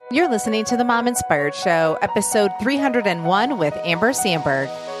You're listening to the Mom Inspired Show, episode 301 with Amber Sandberg.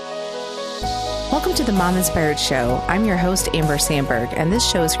 Welcome to the Mom Inspired Show. I'm your host, Amber Sandberg, and this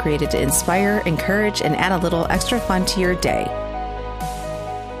show is created to inspire, encourage, and add a little extra fun to your day.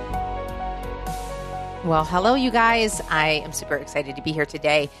 Well, hello, you guys. I am super excited to be here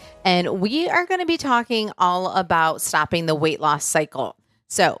today, and we are going to be talking all about stopping the weight loss cycle.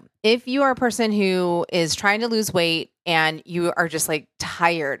 So if you are a person who is trying to lose weight and you are just like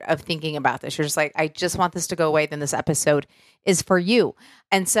tired of thinking about this, you're just like, I just want this to go away, then this episode is for you.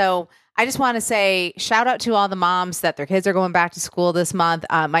 And so I just want to say shout out to all the moms that their kids are going back to school this month.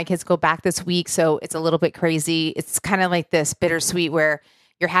 My kids go back this week, so it's a little bit crazy. It's kind of like this bittersweet where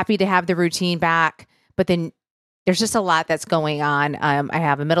you're happy to have the routine back, but then there's just a lot that's going on. I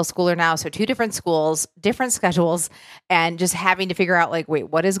have a middle schooler now, so 2 different schools, different schedules, and just having to figure out like,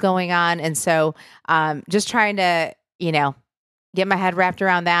 wait, what is going on? And so just trying to, get my head wrapped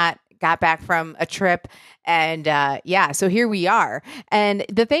around that. Got back from a trip and so here we are. And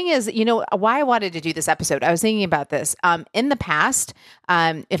the thing is, why I wanted to do this episode, I was thinking about this. In the past,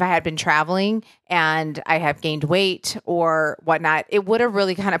 if I had been traveling and I have gained weight or whatnot, it would have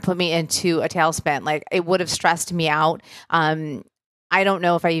really kind of put me into a tailspin. Like it would have stressed me out. I don't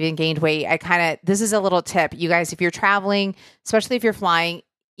know if I even gained weight. This is a little tip. You guys, if you're traveling, especially if you're flying,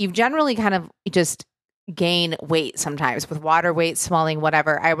 you generally kind of just gain weight sometimes with water weight, swelling,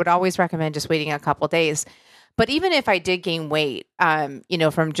 whatever. I would always recommend just waiting a couple days. But even if I did gain weight,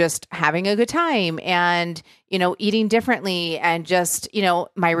 from just having a good time and, eating differently and just,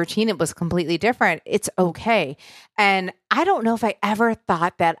 my routine, it was completely different. It's okay. And I don't know if I ever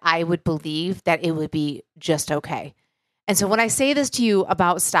thought that I would believe that it would be just okay. And so when I say this to you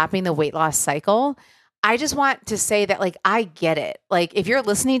about stopping the weight loss cycle, I just want to say that, like, I get it. Like, if you're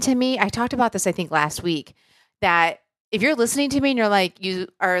listening to me, I talked about this, I think last week, that if you're listening to me and you're like, you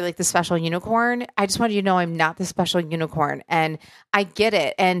are like the special unicorn, I just want you to know I'm not the special unicorn. And I get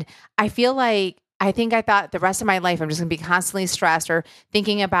it. And I feel like, I thought the rest of my life, I'm just gonna be constantly stressed or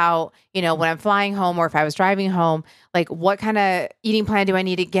thinking about, when I'm flying home or if I was driving home, like what kind of eating plan do I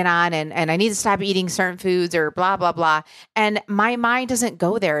need to get on? And I need to stop eating certain foods or blah, blah, blah. And my mind doesn't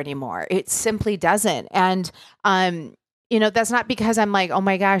go there anymore. It simply doesn't. And, that's not because I'm like, oh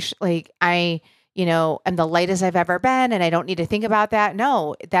my gosh, like I'm the lightest I've ever been and I don't need to think about that.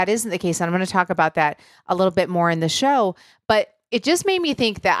 No, that isn't the case. And I'm going to talk about that a little bit more in the show. But it just made me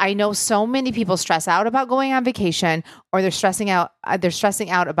think that I know so many people stress out about going on vacation or they're stressing out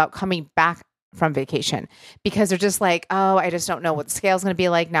about coming back from vacation because they're just like, oh, I just don't know what the scale's going to be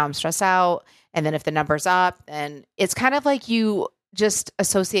like. Now I'm stressed out. And then if the number's up, and it's kind of like you just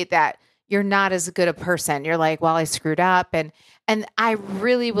associate that you're not as good a person. You're like, well, I screwed up. And I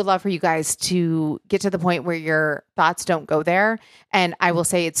really would love for you guys to get to the point where your thoughts don't go there. And I will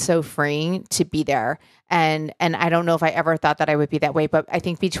say it's so freeing to be there. And I don't know if I ever thought that I would be that way, but I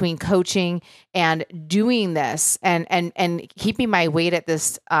think between coaching and doing this and keeping my weight at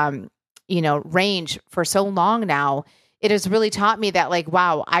this, range for so long now, it has really taught me that, like,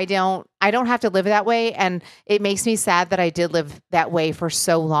 wow, I don't have to live that way. And it makes me sad that I did live that way for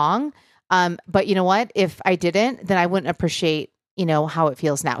so long. But you know what? If I didn't, then I wouldn't appreciate, how it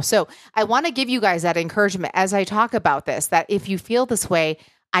feels now. So I want to give you guys that encouragement as I talk about this, that if you feel this way,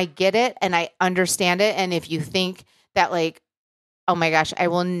 I get it and I understand it. And if you think that, like, oh my gosh, I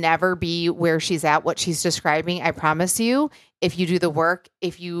will never be where she's at, what she's describing, I promise you, if you do the work,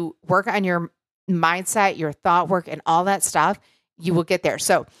 if you work on your mindset, your thought work and all that stuff, you will get there.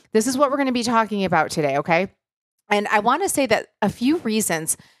 So this is what we're going to be talking about today. Okay. And I want to say that a few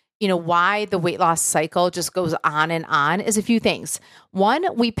reasons, why the weight loss cycle just goes on and on is a few things.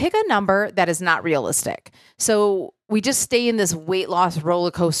 One, we pick a number that is not realistic. So we just stay in this weight loss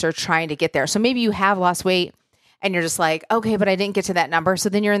roller coaster trying to get there. So maybe you have lost weight and you're just like, okay, but I didn't get to that number. So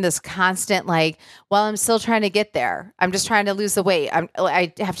then you're in this constant like, well, I'm still trying to get there. I'm just trying to lose the weight.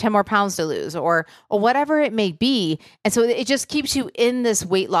 I have 10 more pounds to lose or whatever it may be. And so it just keeps you in this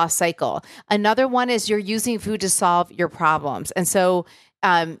weight loss cycle. Another one is you're using food to solve your problems. And so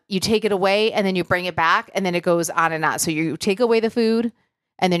you take it away and then you bring it back and then it goes on and on. So you take away the food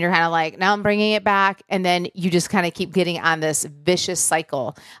and then you're kind of like, now I'm bringing it back. And then you just kind of keep getting on this vicious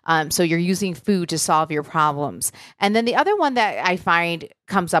cycle. So you're using food to solve your problems. And then the other one that I find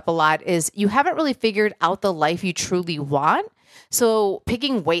comes up a lot is you haven't really figured out the life you truly want. So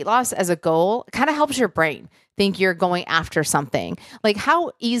picking weight loss as a goal kind of helps your brain think you're going after something. Like,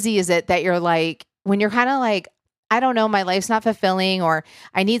 how easy is it that you're like, when you're kind of like, I don't know, my life's not fulfilling, or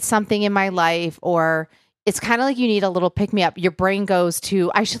I need something in my life, or, it's kind of like you need a little pick me up. Your brain goes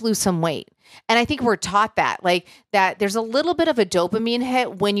to, I should lose some weight. And I think we're taught that, like that there's a little bit of a dopamine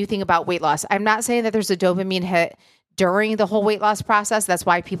hit when you think about weight loss. I'm not saying that there's a dopamine hit during the whole weight loss process. That's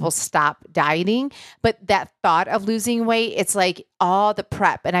why people stop dieting. But that thought of losing weight, it's like all the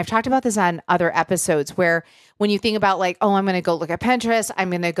prep. And I've talked about this on other episodes where when you think about like, oh, I'm going to go look at Pinterest, I'm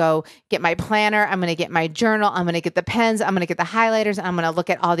going to go get my planner, I'm going to get my journal, I'm going to get the pens, I'm going to get the highlighters, I'm going to look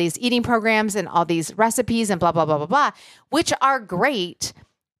at all these eating programs and all these recipes and blah, blah, blah, blah, blah, which are great.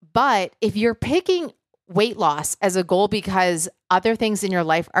 But if you're picking weight loss as a goal because other things in your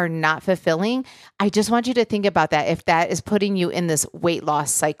life are not fulfilling, I just want you to think about that if that is putting you in this weight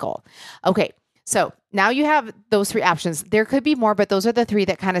loss cycle. Okay, so now you have those three options. There could be more, but those are the three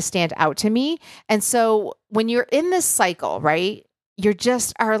that kind of stand out to me. And so when you're in this cycle, right, you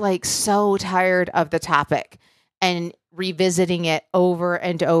just are like so tired of the topic and revisiting it over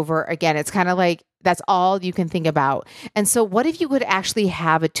and over again. It's kind of like that's all you can think about. And so what if you could actually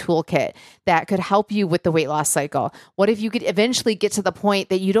have a toolkit that could help you with the weight loss cycle? What if you could eventually get to the point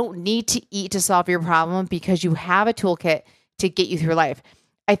that you don't need to eat to solve your problem because you have a toolkit to get you through life?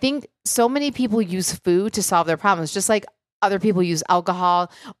 I think so many people use food to solve their problems, just like other people use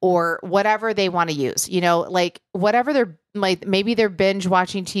alcohol or whatever they want to use, you know, like whatever they're like, maybe they're binge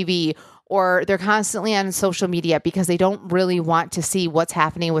watching TV or they're constantly on social media because they don't really want to see what's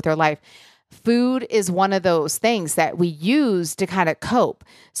happening with their life. Food is one of those things that we use to kind of cope.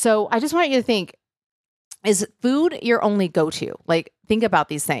 So I just want you to think, is food your only go-to? Like, think about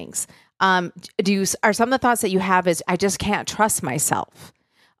these things. Are some of the thoughts that you have is, I just can't trust myself?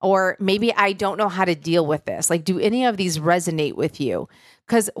 Or maybe I don't know how to deal with this. Like, do any of these resonate with you?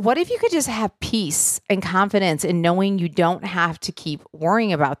 Because what if you could just have peace and confidence in knowing you don't have to keep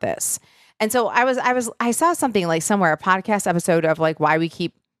worrying about this? And so I saw something like somewhere, a podcast episode of like why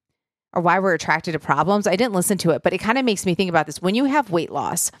we're attracted to problems. I didn't listen to it, but it kind of makes me think about this. When you have weight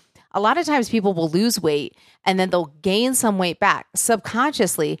loss, a lot of times people will lose weight and then they'll gain some weight back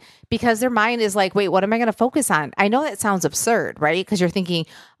subconsciously because their mind is like, wait, what am I going to focus on? I know that sounds absurd, right? Because you're thinking,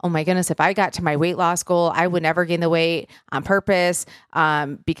 oh my goodness, if I got to my weight loss goal, I would never gain the weight on purpose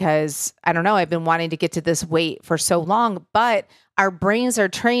because I don't know, I've been wanting to get to this weight for so long, but our brains are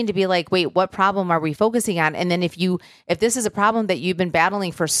trained to be like, wait, what problem are we focusing on? And then if this is a problem that you've been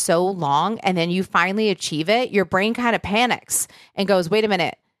battling for so long and then you finally achieve it, your brain kind of panics and goes, wait a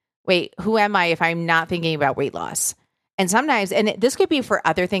minute, wait, who am I if I'm not thinking about weight loss? And sometimes, and this could be for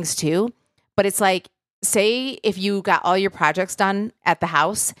other things too, but it's like, say if you got all your projects done at the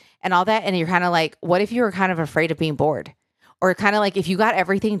house and all that, and you're kind of like, what if you were kind of afraid of being bored? Or kind of like if you got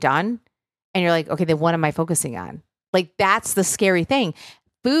everything done and you're like, okay, then what am I focusing on? Like, that's the scary thing.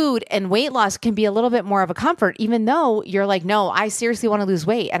 Food and weight loss can be a little bit more of a comfort, even though you're like, no, I seriously want to lose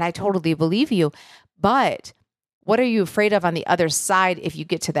weight. And I totally believe you. But what are you afraid of on the other side if you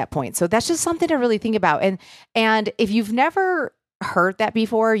get to that point? So that's just something to really think about. And if you've never heard that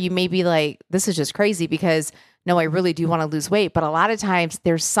before, you may be like, this is just crazy because no, I really do want to lose weight. But a lot of times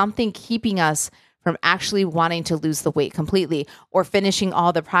there's something keeping us from actually wanting to lose the weight completely or finishing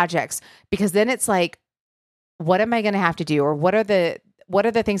all the projects, because then it's like, what am I going to have to do? Or what are the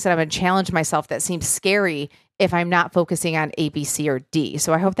things that I'm going to challenge myself that seem scary if I'm not focusing on A, B, C, or D?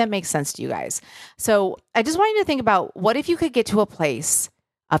 So I hope that makes sense to you guys. So I just want you to think about, what if you could get to a place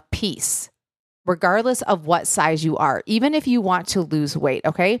of peace, regardless of what size you are, even if you want to lose weight.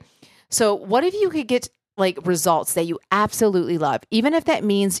 Okay. So what if you could get like results that you absolutely love, even if that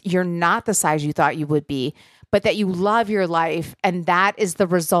means you're not the size you thought you would be, but that you love your life and that is the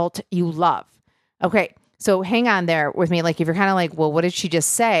result you love. Okay. So hang on there with me. Like, if you're kind of like, well, what did she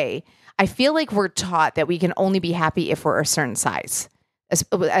just say? I feel like we're taught that we can only be happy if we're a certain size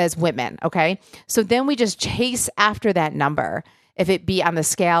as women. Okay. So then we just chase after that number, if it be on the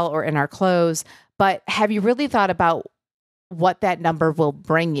scale or in our clothes. But have you really thought about what that number will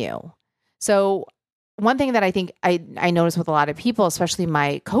bring you? So one thing that I think I notice with a lot of people, especially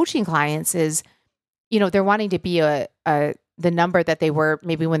my coaching clients, is, you know, they're wanting to be the number that they were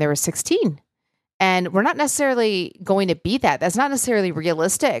maybe when they were 16. And we're not necessarily going to be that. That's not necessarily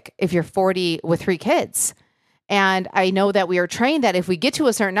realistic if you're 40 with 3 kids. And I know that we are trained that if we get to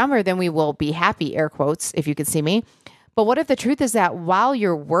a certain number, then we will be happy, air quotes, if you can see me. But what if the truth is that while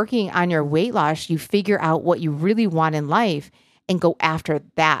you're working on your weight loss, you figure out what you really want in life and go after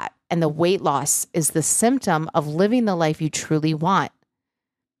that? And the weight loss is the symptom of living the life you truly want.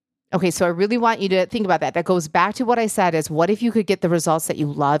 Okay, so I really want you to think about that. That goes back to what I said is, what if you could get the results that you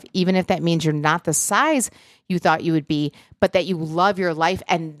love, even if that means you're not the size you thought you would be, but that you love your life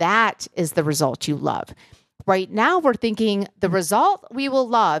and that is the result you love. right now we're thinking the result we will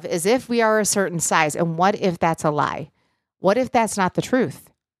love is if we are a certain size. And what if that's a lie? What if that's not the truth?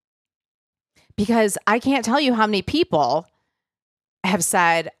 Because I can't tell you how many people have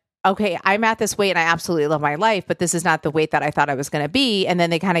said, okay, I'm at this weight and I absolutely love my life, but this is not the weight that I thought I was going to be. And then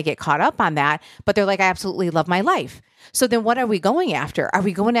they kind of get caught up on that, but they're like, I absolutely love my life. So then what are we going after? Are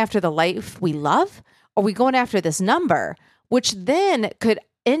we going after the life we love? Or are we going after this number, which then could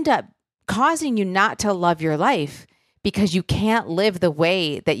end up causing you not to love your life because you can't live the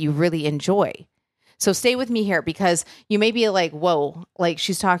way that you really enjoy? So stay with me here, because you may be like, whoa, like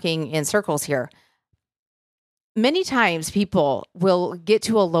she's talking in circles here. Many times people will get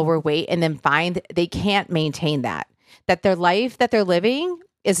to a lower weight and then find they can't maintain that their life that they're living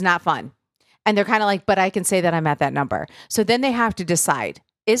is not fun. And they're kind of like, but I can say that I'm at that number. So then they have to decide,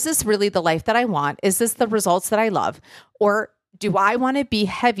 is this really the life that I want? Is this the results that I love? Or do I want to be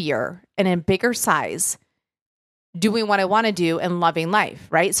heavier and in bigger size, doing what I want to do and loving life,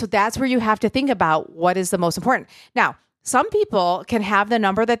 right? So that's where you have to think about what is the most important. Now, some people can have the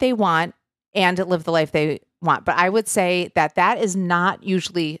number that they want and live the life they want, but I would say that that is not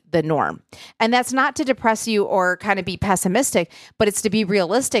usually the norm. And that's not to depress you or kind of be pessimistic, but it's to be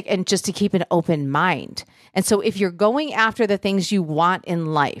realistic and just to keep an open mind. And so if you're going after the things you want in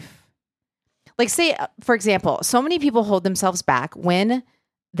life, like say, for example, so many people hold themselves back when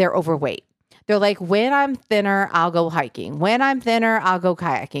they're overweight. They're like, when I'm thinner, I'll go hiking. When I'm thinner, I'll go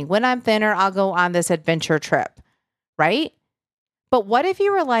kayaking. When I'm thinner, I'll go on this adventure trip, right? But what if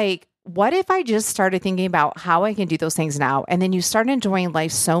you were like, what if I just started thinking about how I can do those things now? And then you start enjoying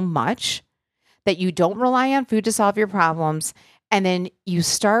life so much that you don't rely on food to solve your problems. And then you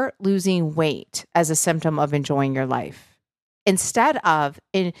start losing weight as a symptom of enjoying your life instead of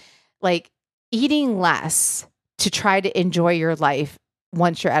eating less to try to enjoy your life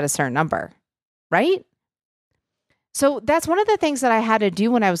once you're at a certain number, right? So that's one of the things that I had to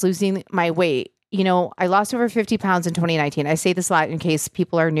do when I was losing my weight. You know, I lost over 50 pounds in 2019. I say this a lot in case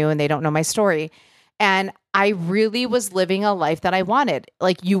people are new and they don't know my story. And I really was living a life that I wanted.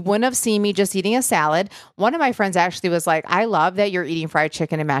 Like, you wouldn't have seen me just eating a salad. One of my friends actually was like, I love that you're eating fried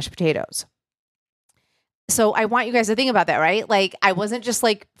chicken and mashed potatoes. So I want you guys to think about that, right? Like, I wasn't just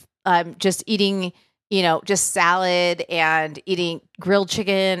like, just eating, just salad and eating grilled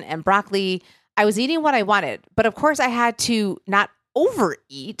chicken and broccoli. I was eating what I wanted. But of course I had to not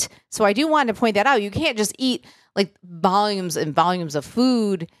overeat. So I do want to point that out. You can't just eat like volumes and volumes of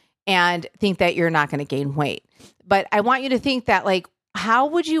food and think that you're not going to gain weight. But I want you to think that, like, how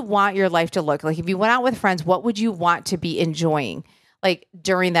would you want your life to look? Like, if you went out with friends, what would you want to be enjoying like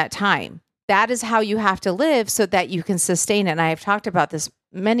during that time? That is how you have to live so that you can sustain it. And I have talked about this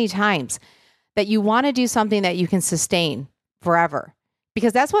many times, that you want to do something that you can sustain forever,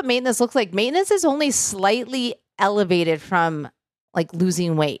 because that's what maintenance looks like. Maintenance is only slightly elevated from like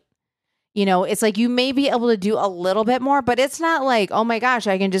losing weight. It's like you may be able to do a little bit more, but it's not like, oh my gosh,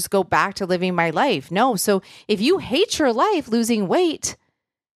 I can just go back to living my life. No. So if you hate your life losing weight,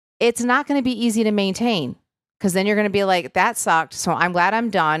 it's not going to be easy to maintain, because then you're going to be like, that sucked. So I'm glad I'm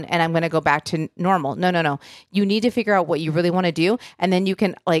done and I'm going to go back to normal. No. You need to figure out what you really want to do. And then you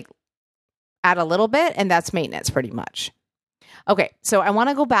can like add a little bit, and that's maintenance pretty much. Okay. So I want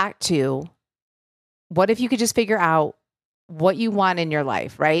to go back to, what if you could just figure out what you want in your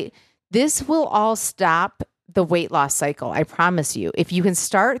life, right? This will all stop the weight loss cycle. I promise you. If you can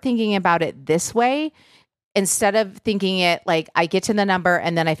start thinking about it this way, instead of thinking it like, I get to the number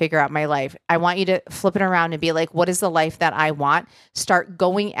and then I figure out my life, I want you to flip it around and be like, what is the life that I want? Start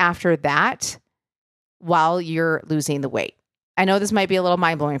going after that while you're losing the weight. I know this might be a little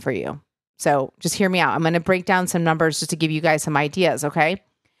mind blowing for you, so just hear me out. I'm going to break down some numbers just to give you guys some ideas. Okay.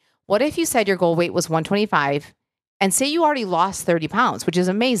 What if you said your goal weight was 125? And say you already lost 30 pounds, which is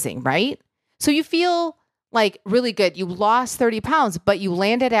amazing, right? So you feel like really good. You lost 30 pounds, but you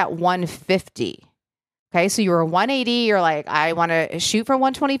landed at 150. Okay. So you were 180. You're like, I want to shoot for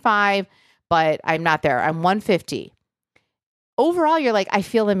 125, but I'm not there. I'm 150. Overall, you're like, I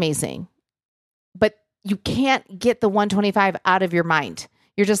feel amazing, but you can't get the 125 out of your mind.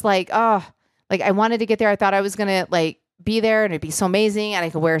 You're just like, oh, like I wanted to get there. I thought I was going to like be there and it'd be so amazing. And I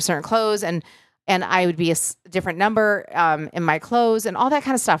could wear certain clothes and I would be a different number in my clothes and all that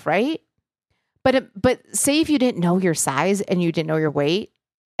kind of stuff, right? But say if you didn't know your size and you didn't know your weight,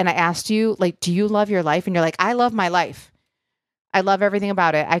 and I asked you, like, do you love your life? And you're like, I love my life. I love everything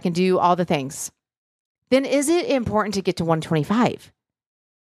about it. I can do all the things. Then is it important to get to 125?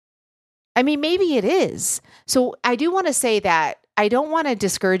 I mean, maybe it is. So I do want to say that I don't want to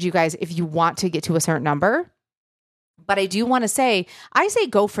discourage you guys if you want to get to a certain number, but I do want to say, I say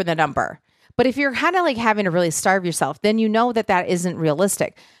go for the number. But if you're kind of like having to really starve yourself, then you know that that isn't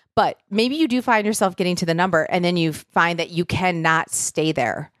realistic. But maybe you do find yourself getting to the number and then you find that you cannot stay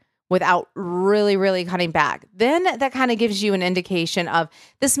there without really, really cutting back. Then that kind of gives you an indication of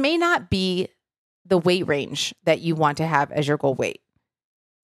this may not be the weight range that you want to have as your goal weight.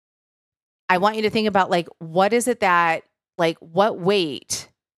 I want you to think about like, what is it that, like, what weight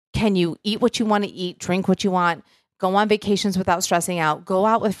can you eat what you want to eat, drink what you want, go on vacations without stressing out, go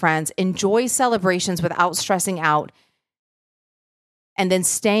out with friends, enjoy celebrations without stressing out, and then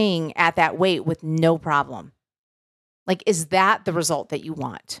staying at that weight with no problem. Like, is that the result that you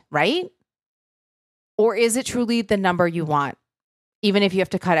want, right? Or is it truly the number you want, even if you have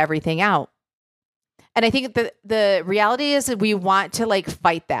to cut everything out? And I think the reality is that we want to like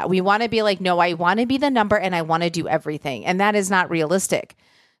fight that. We want to be like, no, I want to be the number and I want to do everything. And that is not realistic.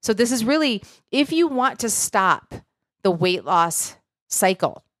 So this is really, if you want to stop the weight loss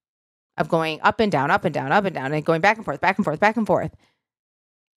cycle of going up and down, up and down, up and down, and going back and forth, back and forth, back and forth,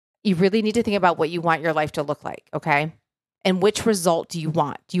 you really need to think about what you want your life to look like, okay? And which result do you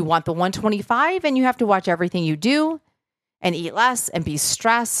want? Do you want the 125 and you have to watch everything you do and eat less and be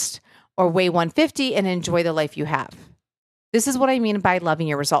stressed, or weigh 150 and enjoy the life you have? This is what I mean by loving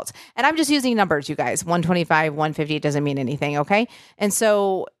your results. And I'm just using numbers, you guys. 125, 150, it doesn't mean anything, okay? And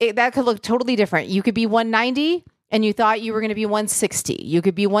so that could look totally different. You could be 190 and you thought you were going to be 160. You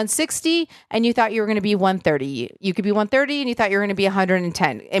could be 160 and you thought you were going to be 130. You could be 130 and you thought you were going to be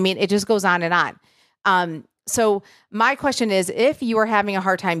 110. I mean, it just goes on and on. So my question is, if you are having a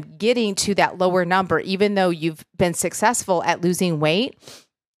hard time getting to that lower number, even though you've been successful at losing weight,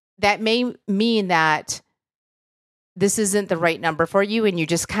 that may mean that this isn't the right number for you and you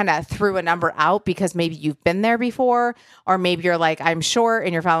just kind of threw a number out because maybe you've been there before, or maybe you're like, I'm short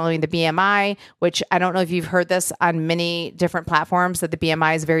and you're following the BMI, which I don't know if you've heard this on many different platforms that the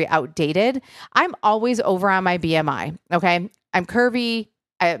BMI is very outdated. I'm always over on my BMI, okay? I'm curvy,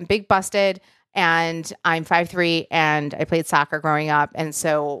 I'm big busted, and I'm 5'3", and I played soccer growing up, and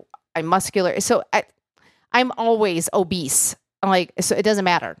so I'm muscular. So I'm always obese. Like, so it doesn't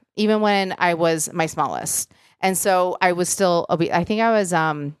matter. Even when I was my smallest. And so I was still obese. I think I was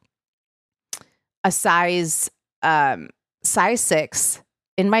a size 6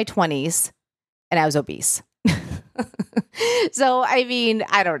 in my 20s, and I was obese. So, I mean,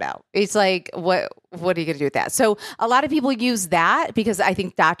 I don't know. It's like, what are you going to do with that? So a lot of people use that because I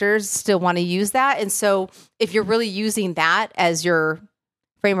think doctors still want to use that. And so if you're really using that as your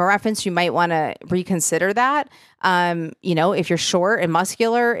frame of reference, you might want to reconsider that. If you're short and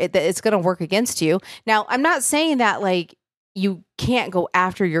muscular, it's going to work against you. Now, I'm not saying that like you can't go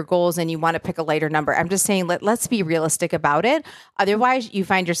after your goals and you want to pick a lighter number. I'm just saying let's be realistic about it. Otherwise, you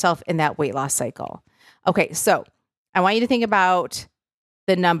find yourself in that weight loss cycle. Okay, so I want you to think about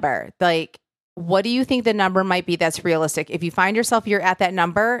the number. Like, what do you think the number might be that's realistic? If you find yourself you're at that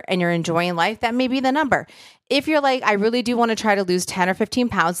number and you're enjoying life, that may be the number. If you're like, I really do want to try to lose 10 or 15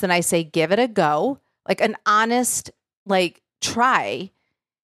 pounds, then I say give it a go. Like an honest, like, try.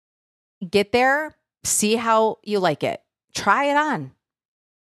 Get there, see how you like it. Try it on.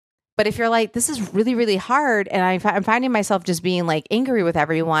 But if you're like, this is really, really hard, and I'm finding myself just being like angry with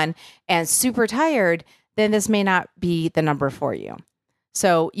everyone and super tired, then this may not be the number for you.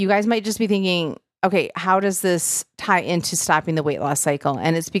 So you guys might just be thinking, okay, how does this tie into stopping the weight loss cycle?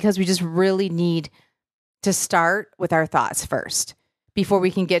 And it's because we just really need to start with our thoughts first before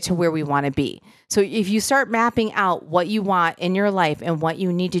we can get to where we want to be. So if you start mapping out what you want in your life and what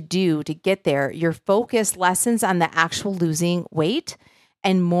you need to do to get there, your focus lessens on the actual losing weight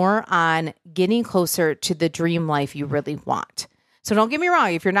and more on getting closer to the dream life you really want. So don't get me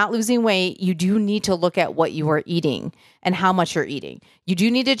wrong. If you're not losing weight, you do need to look at what you are eating and how much you're eating. You do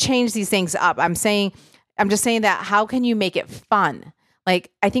need to change these things up. I'm just saying that how can you make it fun?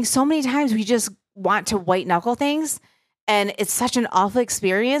 Like, I think so many times we just want to white knuckle things and it's such an awful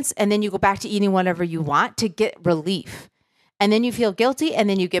experience. And then you go back to eating whatever you want to get relief. And then you feel guilty and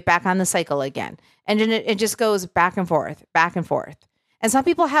then you get back on the cycle again. And then it just goes back and forth, back and forth. And some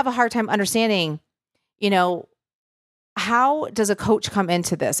people have a hard time understanding, how does a coach come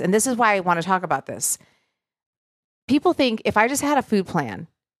into this? And this is why I want to talk about this. People think if I just had a food plan,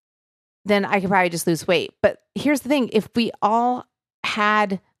 then I could probably just lose weight. But here's the thing. If we all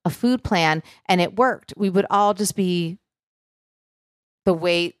had a food plan and it worked, we would all just be the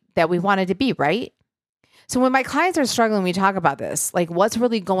weight that we wanted to be, right? So when my clients are struggling, we talk about this, like what's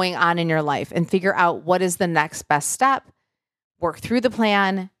really going on in your life and figure out what is the next best step, work through the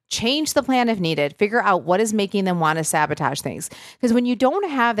plan, change the plan if needed, figure out what is making them want to sabotage things. Because when you don't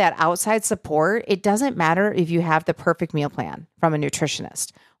have that outside support, it doesn't matter if you have the perfect meal plan from a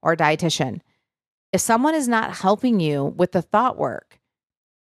nutritionist or a dietitian. If someone is not helping you with the thought work,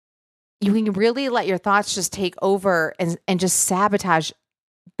 you can really let your thoughts just take over and just sabotage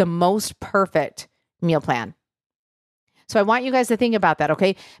the most perfect meal plan. So I want you guys to think about that,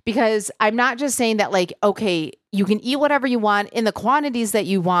 okay? Because I'm not just saying that like, okay, you can eat whatever you want in the quantities that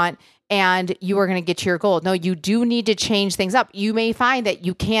you want and you are going to get to your goal. No, you do need to change things up. You may find that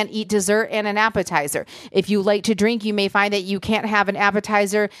you can't eat dessert and an appetizer. If you like to drink, you may find that you can't have an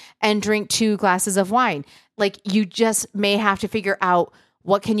appetizer and drink 2 glasses of wine. Like you just may have to figure out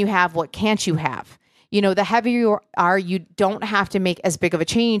what can you have, what can't you have. You know, the heavier you are, you don't have to make as big of a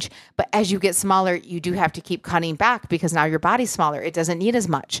change. But as you get smaller, you do have to keep cutting back because now your body's smaller. It doesn't need as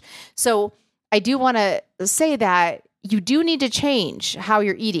much. So I do want to say that you do need to change how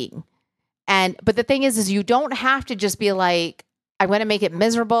you're eating. But the thing is you don't have to just be like, I'm going to make it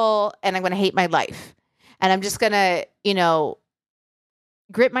miserable and I'm going to hate my life. And I'm just going to,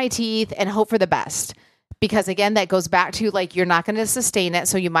 grit my teeth and hope for the best. Because again, that goes back to like, you're not going to sustain it.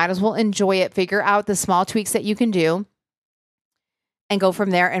 So you might as well enjoy it, figure out the small tweaks that you can do and go from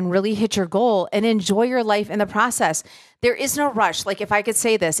there and really hit your goal and enjoy your life in the process. There is no rush. Like if I could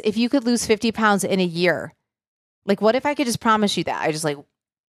say this, if you could lose 50 pounds in a year, like what if I could just promise you that? I just like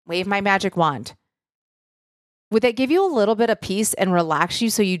wave my magic wand. Would that give you a little bit of peace and relax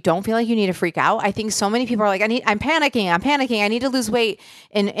you so you don't feel like you need to freak out? I think so many people are like, I'm panicking. I need to lose weight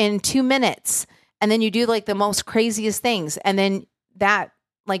in 2 minutes. And then you do like the most craziest things. And then that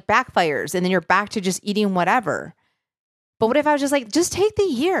like backfires and then you're back to just eating whatever. But what if I was just like, just take the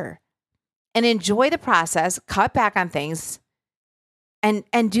year and enjoy the process, cut back on things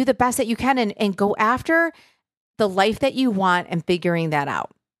and do the best that you can and go after the life that you want and figuring that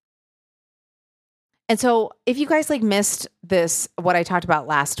out. And so if you guys like missed this, what I talked about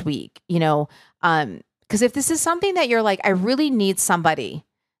last week, because if this is something that you're like, I really need somebody.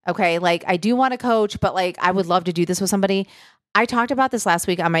 Okay. Like I do want to coach, but like, I would love to do this with somebody. I talked about this last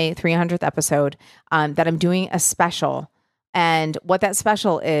week on my 300th episode, that I'm doing a special. And what that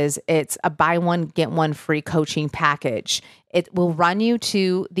special is, it's a buy one, get one free coaching package. It will run you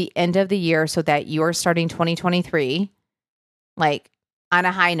to the end of the year so that you're starting 2023, like on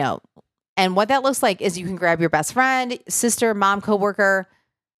a high note. And what that looks like is you can grab your best friend, sister, mom, coworker,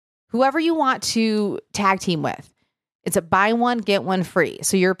 whoever you want to tag team with. It's a buy one, get one free.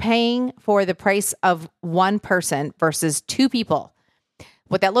 So you're paying for the price of one person versus 2 people.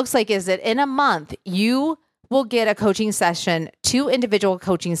 What that looks like is that in a month, you will get a coaching session, 2 individual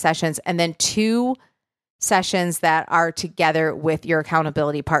coaching sessions, and then 2 sessions that are together with your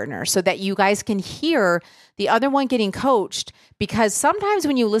accountability partner so that you guys can hear the other one getting coached. Because sometimes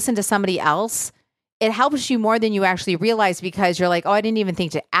when you listen to somebody else, it helps you more than you actually realize because you're like, oh, I didn't even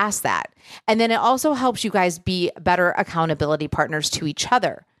think to ask that. And then it also helps you guys be better accountability partners to each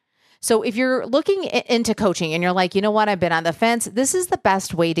other. So if you're looking into coaching and you're like, you know what, I've been on the fence, this is the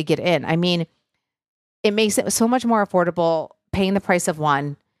best way to get in. I mean, it makes it so much more affordable paying the price of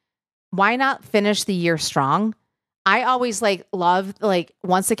one. Why not finish the year strong? I always love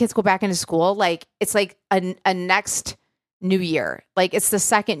once the kids go back into school, like it's like a next new year. Like it's the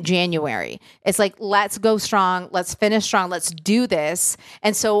 2nd January. It's like, let's go strong. Let's finish strong. Let's do this.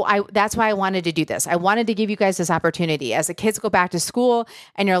 And so that's why I wanted to do this. I wanted to give you guys this opportunity as the kids go back to school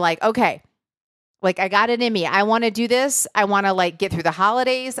and you're like, okay, like I got it in me. I want to do this. I want to get through the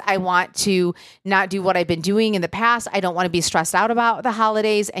holidays. I want to not do what I've been doing in the past. I don't want to be stressed out about the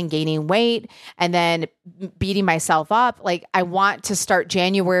holidays and gaining weight and then beating myself up. Like I want to start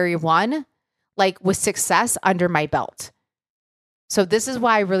January 1, with success under my belt. So this is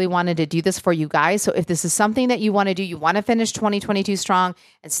why I really wanted to do this for you guys. So if this is something that you want to do, you want to finish 2022 strong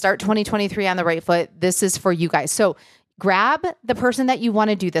and start 2023 on the right foot, this is for you guys. So grab the person that you want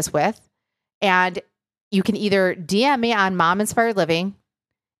to do this with, and you can either DM me on Mom Inspired Living,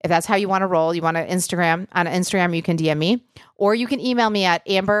 if that's how you want to roll. You want to Instagram. On Instagram, you can DM me, or you can email me at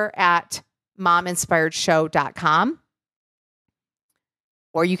amber@mominspiredshow.com.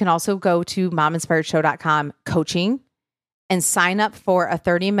 Or you can also go to mominspiredshow.com coaching and sign up for a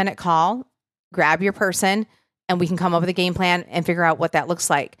 30-minute call, grab your person, and we can come up with a game plan and figure out what that looks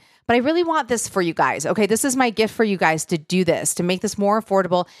like. But I really want this for you guys. Okay, this is my gift for you guys to do this, to make this more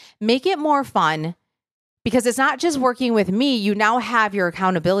affordable, make it more fun, because it's not just working with me. You now have your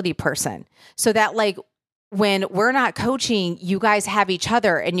accountability person so that when we're not coaching, you guys have each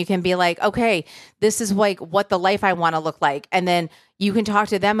other and you can be like, okay, this is what the life I want to look like. And then you can talk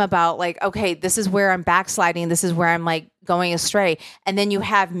to them about okay, this is where I'm backsliding. This is where I'm going astray. And then you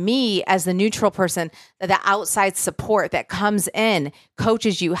have me as the neutral person, the outside support that comes in,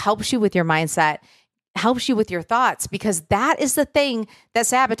 coaches you, helps you with your mindset, helps you with your thoughts, because that is the thing that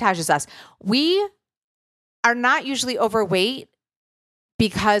sabotages us. We are not usually overweight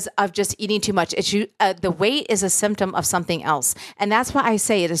because of just eating too much. The weight is a symptom of something else. And that's why I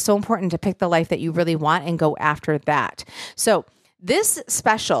say it is so important to pick the life that you really want and go after that. So this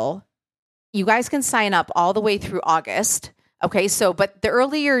special, you guys can sign up all the way through August. Okay. So, but the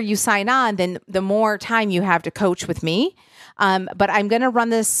earlier you sign on, then the more time you have to coach with me. But I'm going to run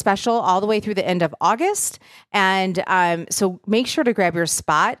this special all the way through the end of August. And so make sure to grab your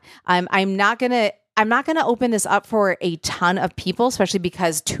spot. I'm not going to open this up for a ton of people, especially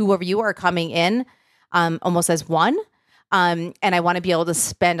because 2 of you are coming in almost as one. And I want to be able to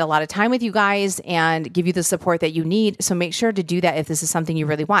spend a lot of time with you guys and give you the support that you need. So make sure to do that if this is something you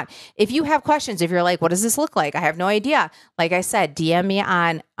really want. If you have questions, if you're like, what does this look like? I have no idea. Like I said, DM me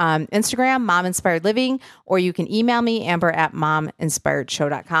on Instagram, Mom Inspired Living, or you can email me,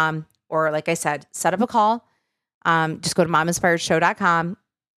 amber@mominspiredshow.com. Or like I said, set up a call. Just go to mominspiredshow.com.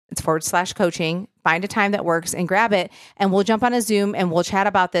 It's /coaching, find a time that works and grab it. And we'll jump on a Zoom and we'll chat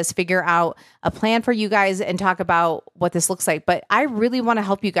about this, figure out a plan for you guys and talk about what this looks like. But I really want to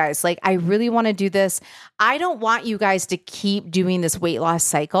help you guys. Like, I really want to do this. I don't want you guys to keep doing this weight loss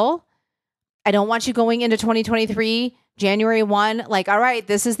cycle. I don't want you going into 2023, January 1, like, all right,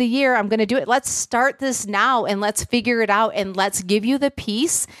 this is the year I'm going to do it. Let's start this now and let's figure it out and let's give you the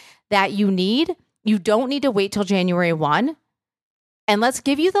peace that you need. You don't need to wait till January 1. And let's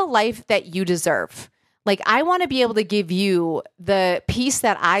give you the life that you deserve. Like, I want to be able to give you the peace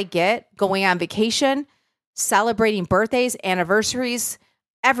that I get going on vacation, celebrating birthdays, anniversaries,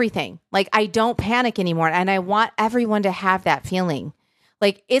 everything. Like, I don't panic anymore. And I want everyone to have that feeling.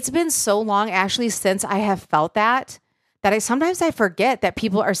 Like, it's been so long actually since I have felt that sometimes I forget that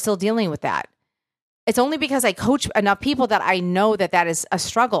people are still dealing with that. It's only because I coach enough people that I know that is a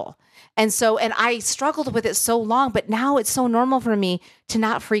struggle. And I struggled with it so long, but now it's so normal for me to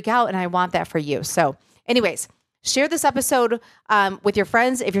not freak out. And I want that for you. So anyways, share this episode with your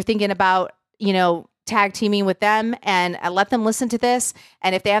friends. If you're thinking about, tag teaming with them, and let them listen to this.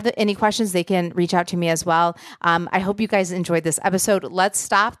 And if they have any questions, they can reach out to me as well. I hope you guys enjoyed this episode. Let's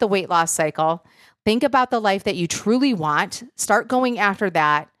stop the weight loss cycle. Think about the life that you truly want. Start going after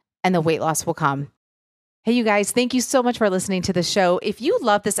that, and the weight loss will come. Hey, you guys, thank you so much for listening to the show. If you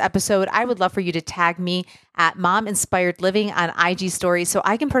love this episode, I would love for you to tag me at Mom Inspired Living on IG Stories so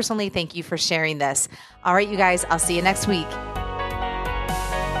I can personally thank you for sharing this. All right, you guys, I'll see you next week.